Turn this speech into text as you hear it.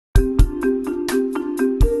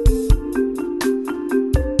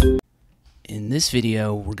this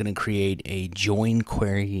video, we're going to create a join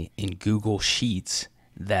query in Google Sheets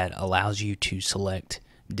that allows you to select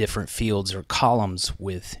different fields or columns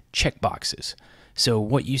with checkboxes. So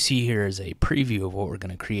what you see here is a preview of what we're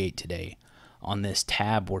going to create today. On this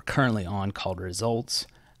tab we're currently on called Results,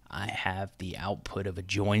 I have the output of a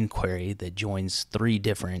join query that joins three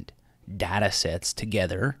different data sets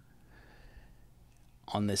together.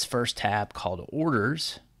 On this first tab called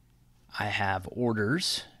Orders, I have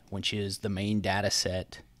orders, which is the main data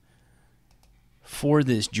set for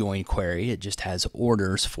this join query. It just has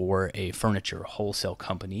orders for a furniture wholesale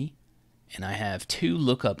company. And I have two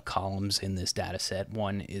lookup columns in this data set.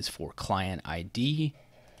 One is for client ID,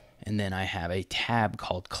 and then I have a tab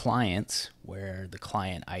called Clients where the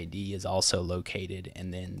client ID is also located,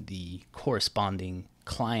 and then the corresponding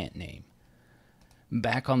client name.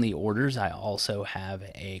 Back on the orders, I also have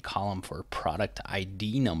a column for product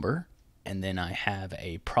ID number, and then I have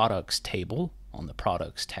a products table on the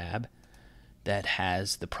products tab that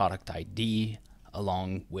has the product ID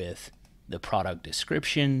along with the product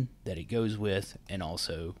description that it goes with and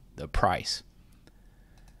also the price.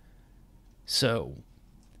 So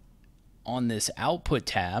on this output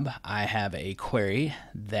tab, I have a query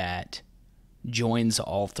that joins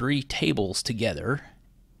all three tables together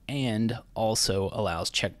and also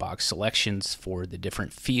allows checkbox selections for the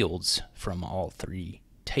different fields from all three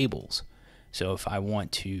tables. So if I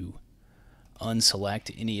want to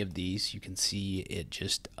unselect any of these, you can see it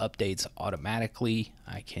just updates automatically.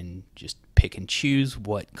 I can just pick and choose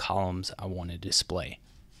what columns I want to display.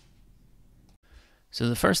 So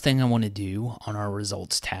the first thing I want to do on our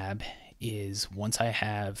Results tab is, once I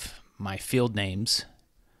have my field names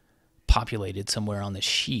populated somewhere on the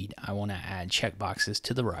sheet, I want to add checkboxes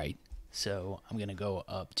to the right. So I'm going to go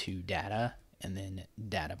up to Data and then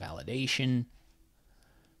Data Validation.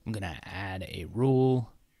 I'm going to add a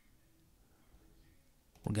rule.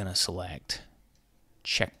 We're going to select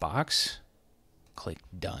checkbox, click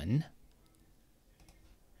Done.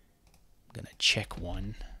 I'm going to check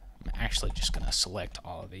one. I'm actually just going to select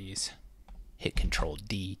all of these. Hit Control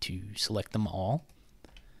D to select them all.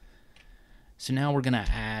 So now we're going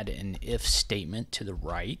to add an if statement to the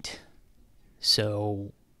right.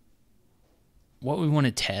 So what we want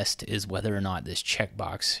to test is whether or not this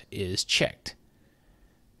checkbox is checked.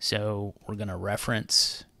 So we're going to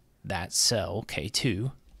reference that cell,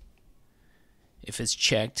 K2. If it's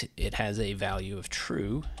checked, it has a value of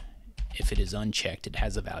true. If it is unchecked, it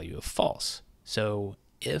has a value of false. So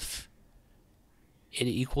if it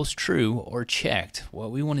equals true or checked, what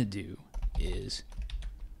we want to do is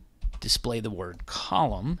display the word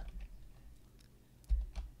column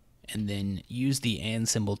and then use the and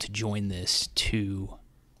symbol to join this to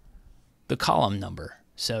the column number.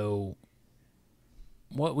 So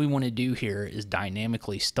what we want to do here is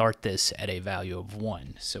dynamically start this at a value of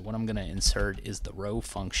 1. So what I'm going to insert is the row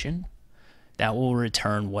function. That will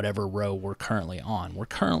return whatever row we're currently on. We're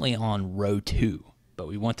currently on row 2, but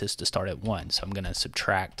we want this to start at 1. So I'm going to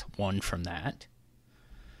subtract 1 from that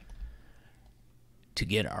to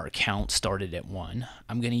get our count started at 1.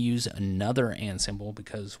 I'm going to use another and symbol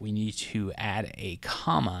because we need to add a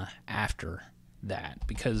comma after that,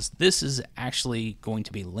 because this is actually going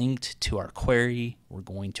to be linked to our query. We're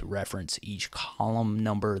going to reference each column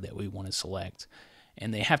number that we want to select,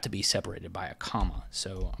 and they have to be separated by a comma.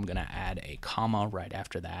 So I'm going to add a comma right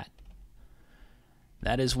after that.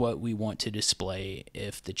 That is what we want to display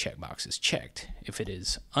if the checkbox is checked. If it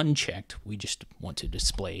is unchecked, we just want to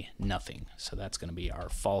display nothing. So that's going to be our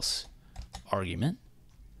false argument.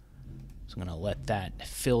 So I'm going to let that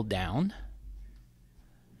fill down.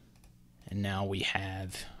 And now we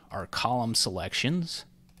have our column selections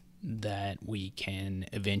that we can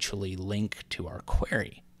eventually link to our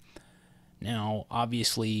query. Now,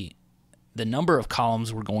 obviously, the number of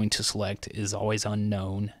columns we're going to select is always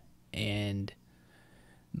unknown, and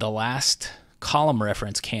the last column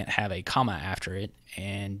reference can't have a comma after it,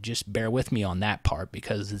 and just bear with me on that part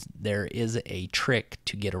because there is a trick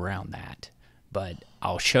to get around that. But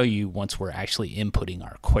I'll show you once we're actually inputting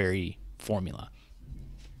our query formula.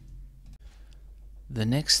 The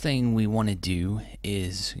next thing we want to do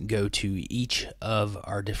is go to each of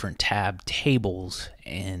our different tab tables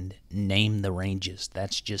and name the ranges.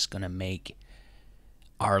 That's just going to make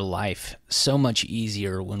our life so much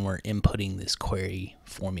easier when we're inputting this query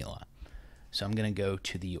formula. So I'm going to go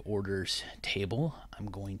to the orders table. I'm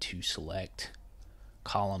going to select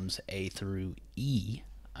columns A through E.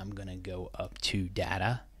 I'm going to go up to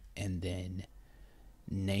data and then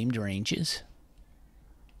named ranges.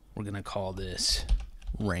 We're going to call this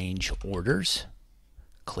range orders.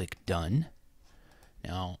 Click Done.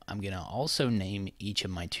 Now I'm going to also name each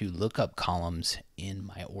of my two lookup columns in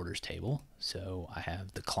my orders table. So I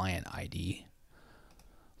have the client ID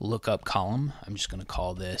lookup column. I'm just going to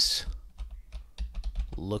call this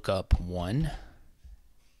lookup 1.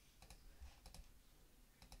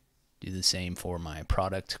 Do the same for my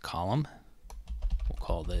product column. We'll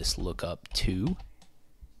call this lookup 2.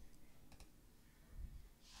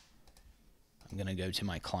 I'm going to go to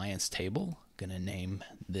my clients table. I'm going to name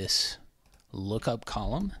this lookup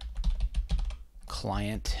column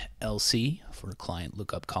client LC for client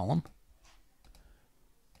lookup column.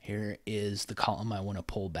 Here is the column I want to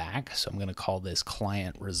pull back, so I'm going to call this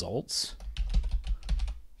client results.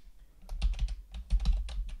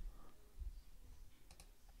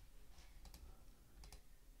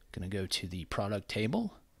 Going to go to the product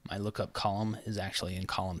table. My lookup column is actually in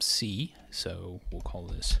column C, so we'll call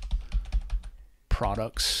this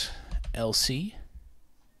products LC.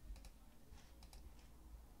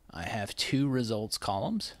 I have two results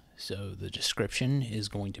columns, so the description is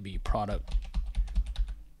going to be product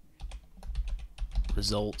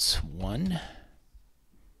results 1.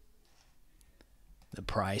 The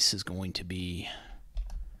price is going to be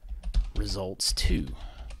results 2.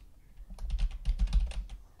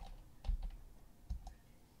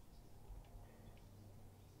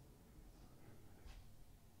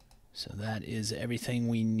 So that is everything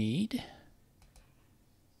we need.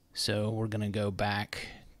 So we're going to go back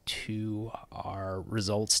to our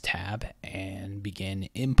results tab and begin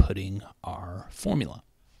inputting our formula.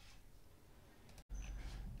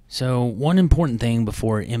 So one important thing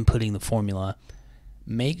before inputting the formula,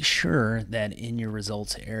 make sure that in your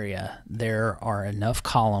results area there are enough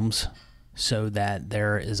columns so that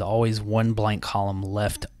there is always one blank column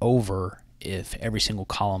left over if every single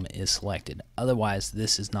column is selected. Otherwise,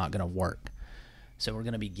 this is not going to work. So we're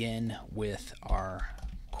going to begin with our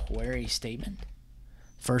query statement.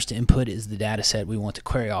 First input is the data set we want to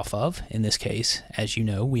query off of. In this case, as you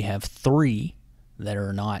know, we have 3 that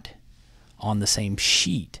are not on the same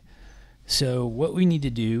sheet. So what we need to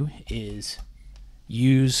do is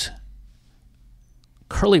use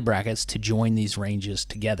curly brackets to join these ranges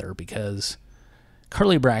together, because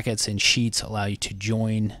curly brackets in sheets allow you to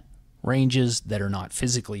join ranges that are not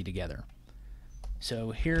physically together.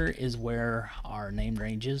 So here is where our named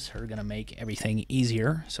ranges are going to make everything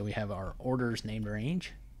easier. So we have our orders named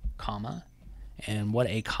range, comma, and what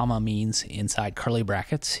a comma means inside curly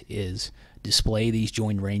brackets is display these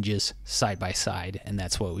joined ranges side by side, and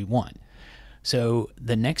that's what we want. So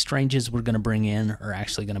the next ranges we're going to bring in are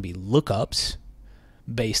actually going to be lookups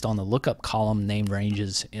based on the lookup column named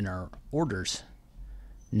ranges in our orders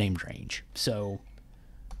named range. So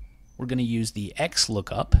we're going to use the X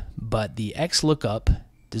lookup, but the X lookup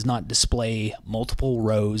does not display multiple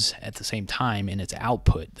rows at the same time in its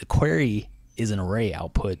output. The query is an array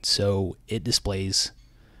output, so it displays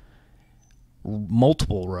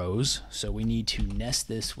multiple rows. So we need to nest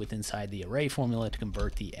this with inside the array formula to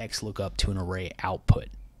convert the X lookup to an array output.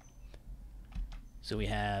 So we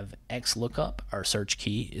have X lookup, our search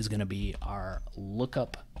key is going to be our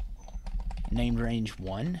lookup named range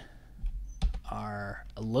 1. Our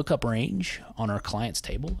lookup range on our clients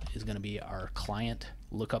table is going to be our client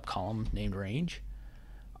lookup column named range.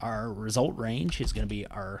 Our result range is going to be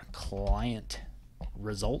our client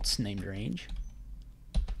results named range.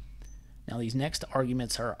 Now these next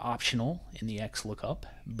arguments are optional in the X lookup,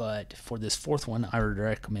 but for this fourth one I would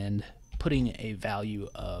recommend putting a value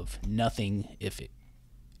of nothing if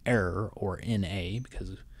error or NA,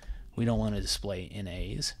 because we don't want to display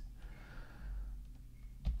NAs.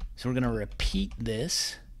 So we're going to repeat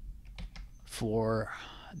this for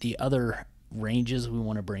the other ranges we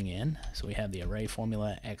want to bring in. So we have the array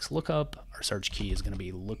formula X lookup. Our search key is going to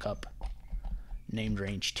be lookup named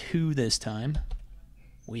range 2 this time.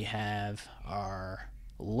 We have our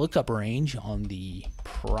lookup range on the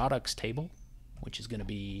products table, which is going to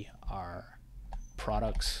be our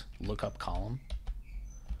products lookup column.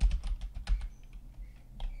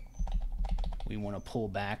 We want to pull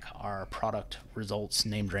back our product results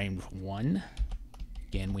named range 1.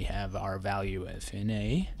 Again, we have our value of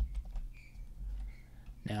NA.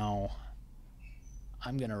 Now,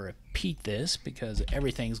 I'm going to repeat this because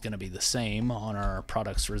everything's going to be the same on our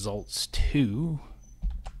products results 2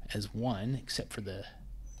 as 1, except for the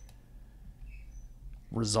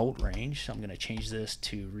result range. So I'm going to change this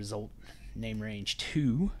to result name range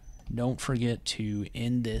 2. Don't forget to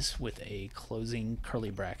end this with a closing curly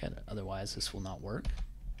bracket, otherwise this will not work.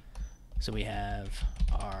 So we have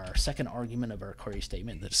our second argument of our query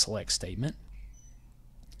statement, the select statement.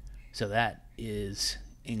 So that is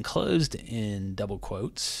enclosed in double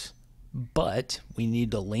quotes, but we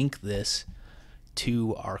need to link this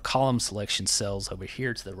to our column selection cells over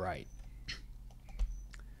here to the right.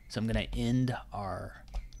 So I'm going to end our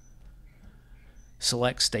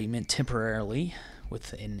select statement temporarily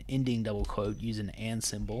with an ending double quote using an and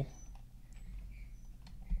symbol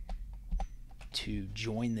to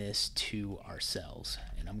join this to our cells.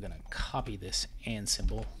 And I'm going to copy this and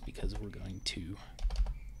symbol because we're going to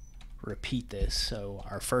repeat this. So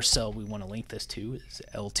our first cell we want to link this to is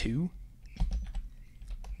L2.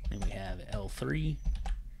 Then we have L3,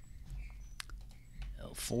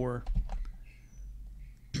 L4,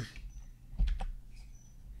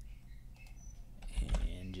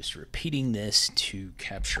 and just repeating this to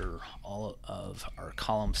capture all of our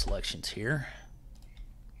column selections here.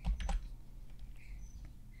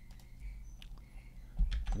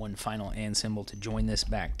 One final and symbol to join this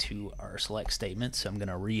back to our select statement. So I'm going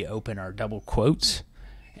to reopen our double quotes,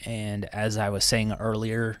 and as I was saying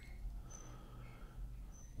earlier,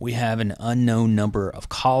 we have an unknown number of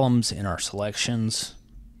columns in our selections,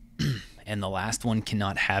 and the last one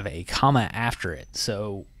cannot have a comma after it.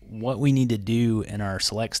 So what we need to do in our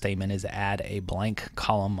select statement is add a blank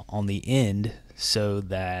column on the end so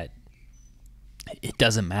that it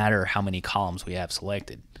doesn't matter how many columns we have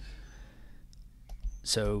selected.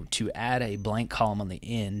 So to add a blank column on the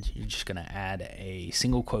end, you're just going to add a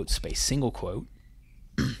single quote space single quote.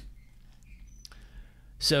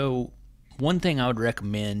 So one thing I would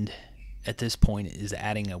recommend at this point is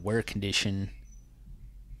adding a where condition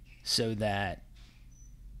so that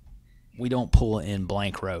we don't pull in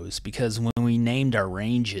blank rows, because when we named our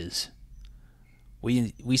ranges,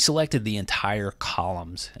 we selected the entire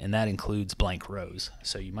columns, and that includes blank rows.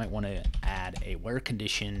 So you might want to add a where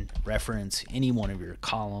condition, reference any one of your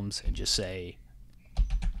columns, and just say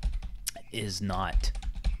is not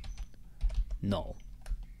null.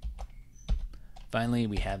 Finally,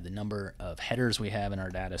 we have the number of headers we have in our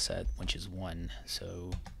data set, which is 1.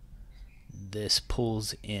 So this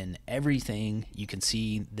pulls in everything. You can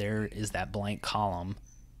see there is that blank column.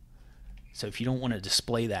 So if you don't want to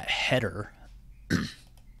display that header,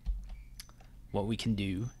 what we can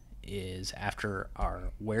do is after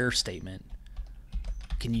our where statement,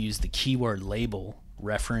 we can use the keyword label,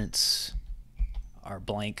 reference our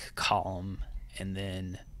blank column, and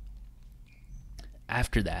then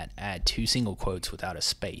after that add 2 single quotes without a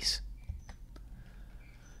space.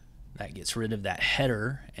 That gets rid of that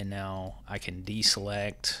header, and now I can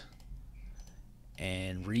deselect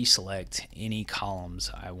and reselect any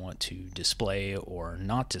columns I want to display or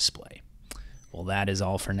not display. Well, that is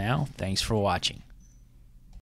all for now. Thanks for watching.